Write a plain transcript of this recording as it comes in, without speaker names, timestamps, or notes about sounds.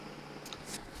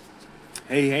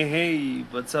Hey,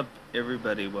 what's up,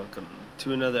 everybody? Welcome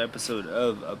to another episode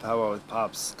of A Pow-wow with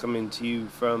Pops, coming to you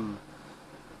from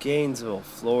Gainesville,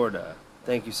 Florida.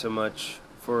 Thank you so much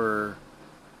for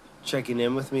checking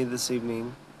in with me this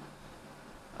evening.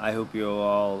 I hope you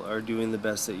all are doing the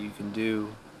best that you can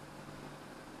do.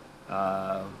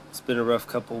 It's been a rough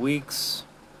couple weeks.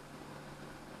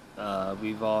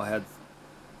 We've all had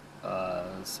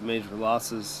some major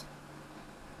losses.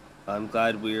 I'm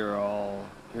glad we are all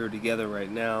here together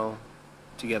right now,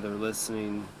 together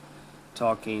listening,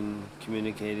 talking,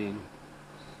 communicating.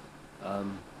 I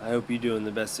hope you're doing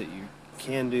the best that you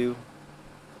can do.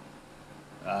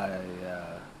 I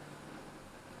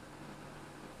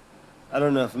I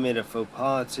don't know if I made a faux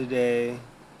pas today,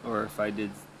 or if I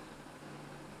did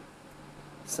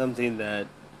something that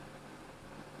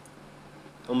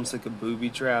almost like a booby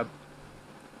trap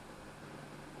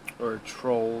or a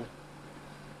troll.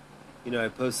 I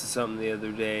posted something the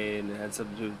other day and it had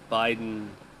something to do with Biden,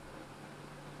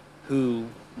 who,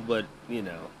 but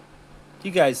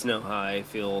you guys know how I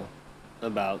feel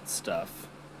about stuff.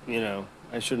 I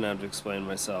shouldn't have to explain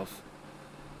myself,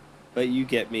 but you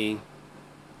get me.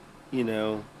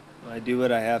 I do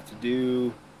what I have to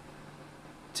do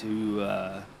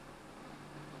to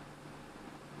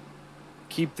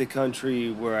keep the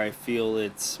country where I feel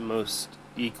it's most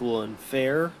equal and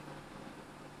fair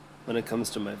when it comes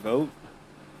to my vote.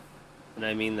 And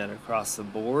I mean that across the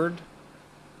board,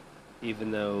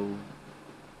 even though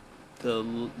the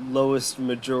lowest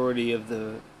majority of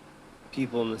the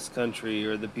people in this country,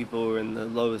 or the people who are in the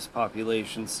lowest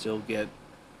population, still get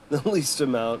the least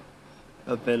amount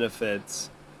of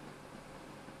benefits.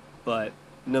 But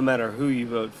no matter who you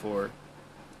vote for,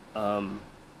 so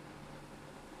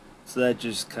that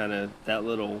just kind of, that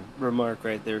little remark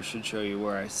right there should show you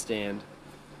where I stand.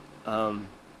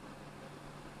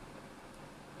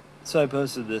 So I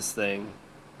posted this thing,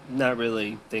 not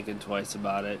really thinking twice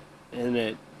about it, and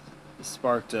it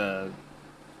sparked a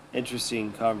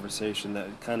interesting conversation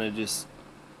that kind of just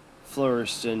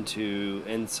flourished into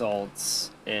insults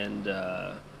and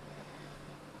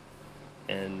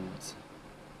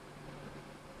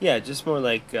yeah, just more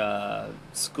like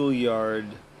schoolyard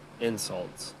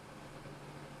insults.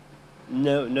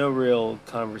 No real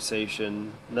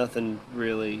conversation, nothing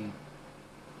really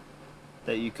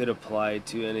that you could apply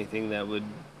to anything that would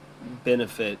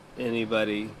benefit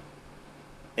anybody.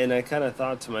 And I kind of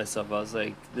thought to myself, I was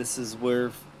like, this is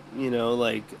where,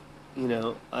 I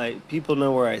people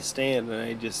know where I stand, and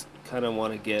I just kind of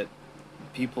want to get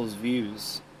people's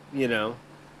views. I'm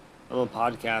a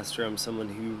podcaster. I'm someone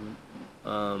who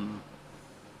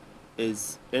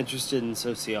is interested in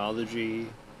sociology.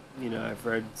 I've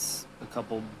read a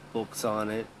couple books on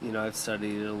it. I've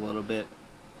studied it a little bit,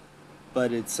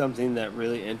 but it's something that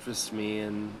really interests me,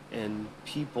 and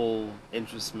people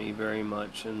interest me very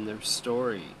much, and their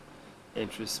story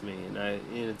interests me, and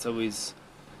it's always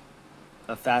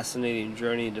a fascinating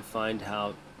journey to find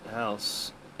how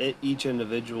each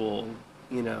individual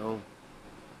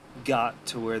got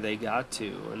to where they got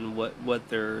to, and what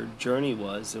their journey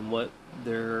was, and what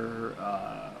their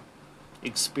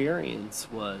experience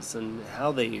was, and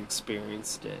how they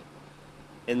experienced it,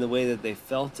 and the way that they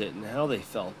felt it, and how they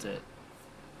felt it.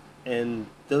 And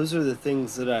those are the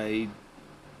things that I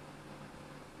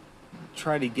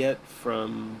try to get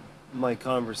from my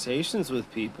conversations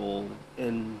with people.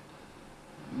 And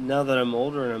now that I'm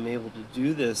older and I'm able to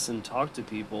do this and talk to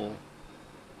people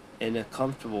in a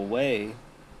comfortable way,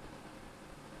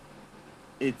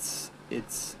 it's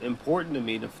important to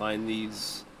me to find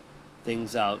these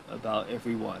things out about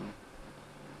everyone,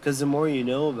 because the more you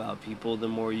know about people, the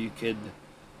more you could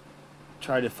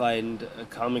try to find a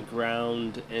common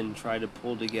ground and try to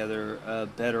pull together a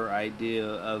better idea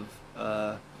of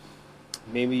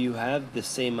maybe you have the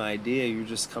same idea, you're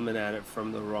just coming at it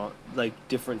from the wrong, like,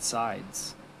 different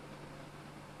sides,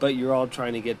 but you're all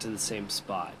trying to get to the same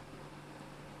spot.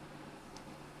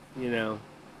 I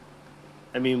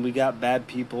mean, we got bad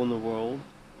people in the world,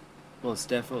 most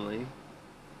definitely,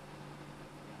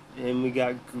 and we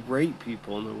got great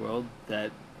people in the world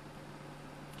that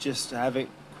just haven't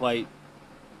quite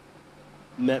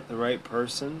met the right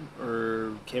person,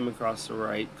 or came across the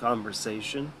right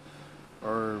conversation,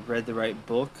 or read the right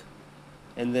book,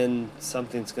 and then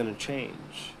something's going to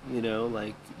change.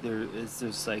 Like, there is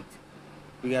this, like,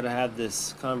 we got to have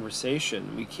this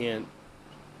conversation. We can't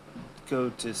go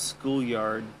to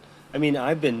schoolyard. I mean,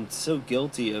 I've been so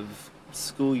guilty of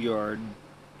schoolyard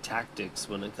tactics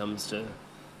when it comes to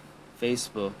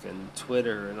Facebook and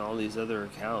Twitter and all these other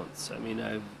accounts. I mean,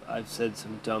 I've said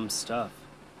some dumb stuff.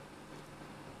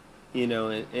 in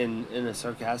a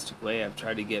sarcastic way, I've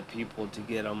tried to get people to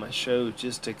get on my show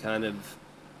just to kind of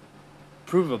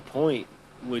prove a point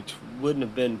which wouldn't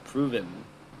have been proven,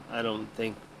 I don't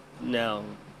think, now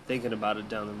thinking about it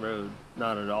down the road.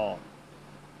 Not at all.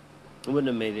 It wouldn't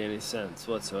have made any sense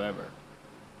whatsoever.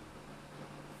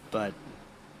 But,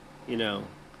 you know,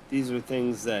 these are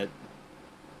things that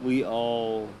we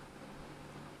all,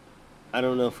 I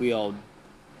don't know if we all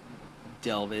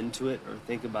delve into it or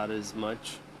think about it as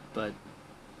much, but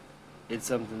it's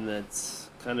something that's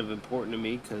kind of important to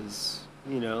me because,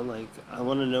 like, I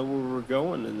want to know where we're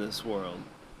going in this world.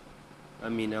 I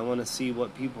mean, I want to see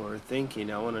what people are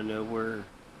thinking. I want to know where,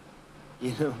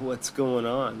 what's going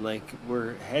on. Like,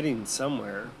 we're heading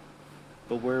somewhere,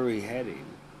 but where are we heading?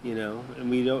 And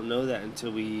we don't know that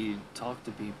until we talk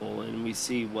to people and we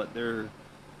see what their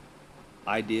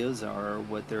ideas are,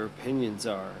 what their opinions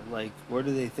are. Like, where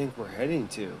do they think we're heading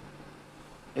to?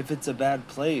 If it's a bad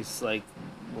place, like,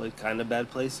 what kind of bad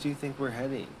place do you think we're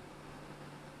heading?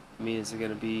 I mean, is it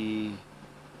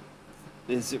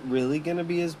really going to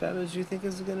be as bad as you think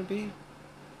it's going to be?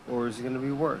 Or is it going to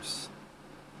be worse?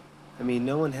 I mean,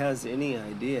 no one has any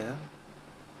idea.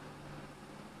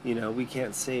 We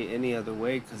can't say it any other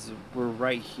way because we're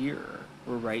right here.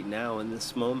 We're right now in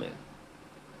this moment.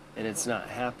 And it's not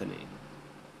happening.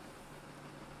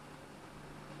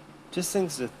 Just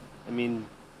things that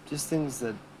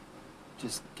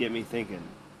just get me thinking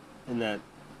in that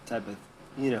type of,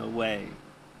 way.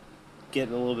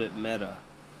 Getting a little bit meta,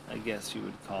 I guess you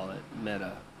would call it.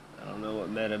 Meta. I don't know what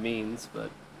meta means, but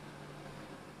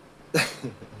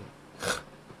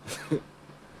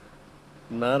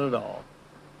not at all.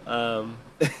 Um,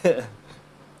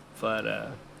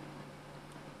 but,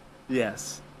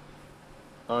 yes.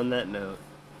 On that note,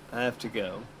 I have to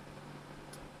go.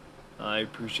 I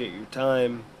appreciate your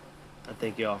time. I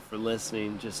thank you all for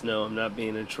listening. Just know I'm not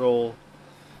being a troll.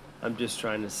 I'm just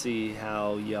trying to see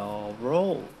how y'all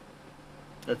roll.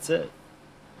 That's it.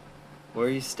 Where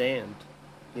you stand,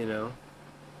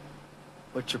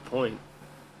 What's your point?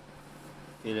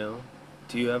 Do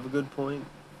you have a good point?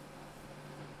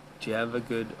 Do you have a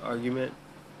good argument?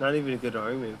 Not even a good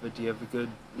argument, but do you have a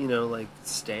good,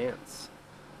 stance?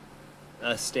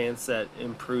 A stance that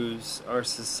improves our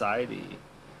society.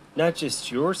 Not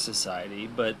just your society,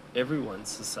 but everyone's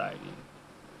society.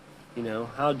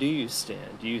 How do you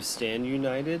stand? Do you stand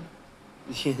united?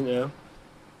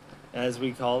 As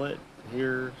we call it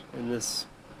here in this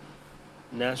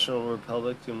national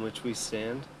republic in which we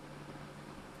stand?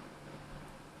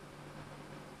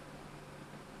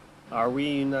 Are we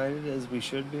united as we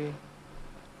should be?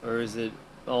 Or is it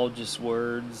all just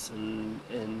words and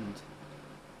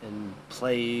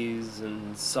plays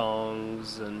and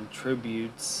songs and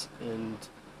tributes and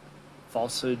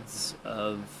falsehoods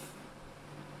of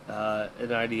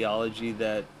an ideology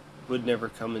that would never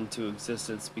come into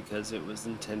existence because it was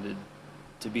intended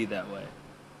to be that way,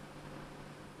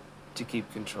 to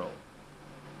keep control?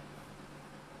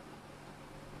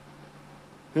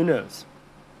 Who knows?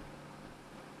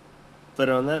 But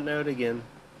on that note, again,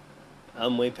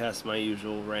 I'm way past my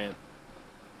usual rant.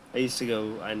 I used to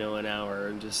go, I know, an hour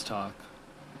and just talk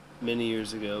many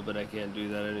years ago, but I can't do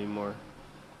that anymore.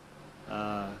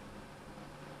 I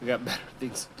got better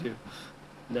things to do.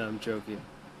 No, I'm joking.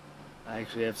 I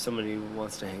actually have somebody who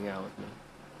wants to hang out with me.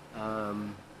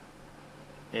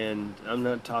 And I'm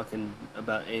not talking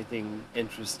about anything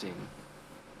interesting.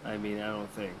 I mean, I don't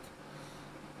think.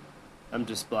 I'm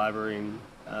just blabbering,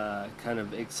 kind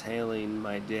of exhaling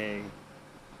my day,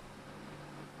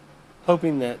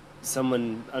 hoping that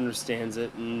someone understands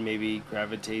it and maybe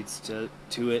gravitates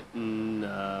to it and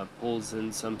pulls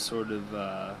in some sort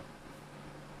of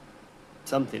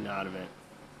something out of it.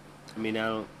 I mean, I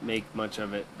don't make much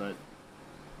of it, but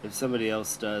if somebody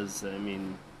else does, I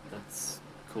mean, that's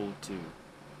cool too.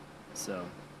 So,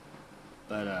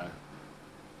 but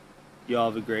you all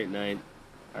have a great night.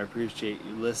 I appreciate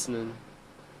you listening.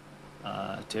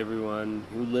 To everyone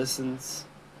who listens,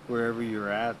 wherever you're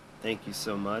at, thank you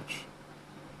so much.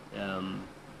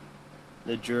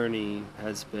 The journey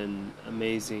has been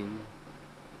amazing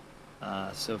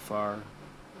so far.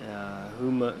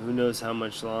 Who knows how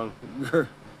much longer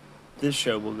this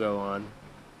show will go on,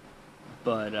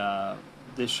 but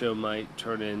this show might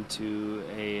turn into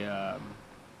a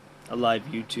live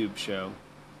YouTube show,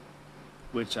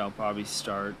 which I'll probably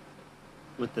start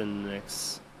within the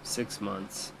next 6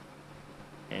 months,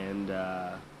 and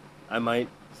I might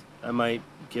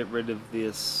get rid of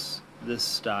this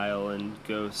style and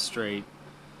go straight,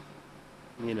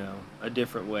 a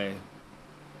different way.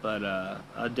 But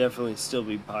I'll definitely still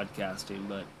be podcasting,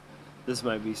 but this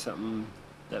might be something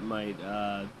that might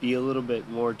be a little bit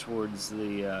more towards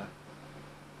the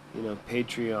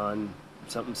Patreon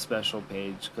something special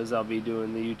page, because I'll be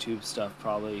doing the YouTube stuff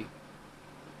probably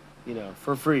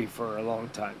for free for a long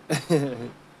time.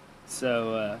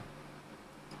 So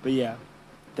but yeah,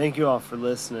 thank you all for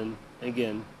listening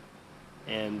again,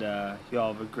 and you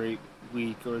all have a great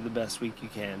week, or the best week you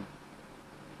can.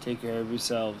 Take care of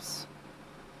yourselves.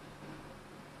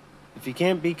 If you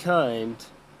can't be kind,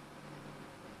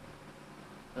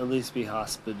 at least be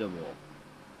hospitable.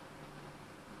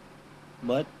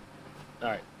 What?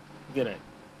 Alright. Good night.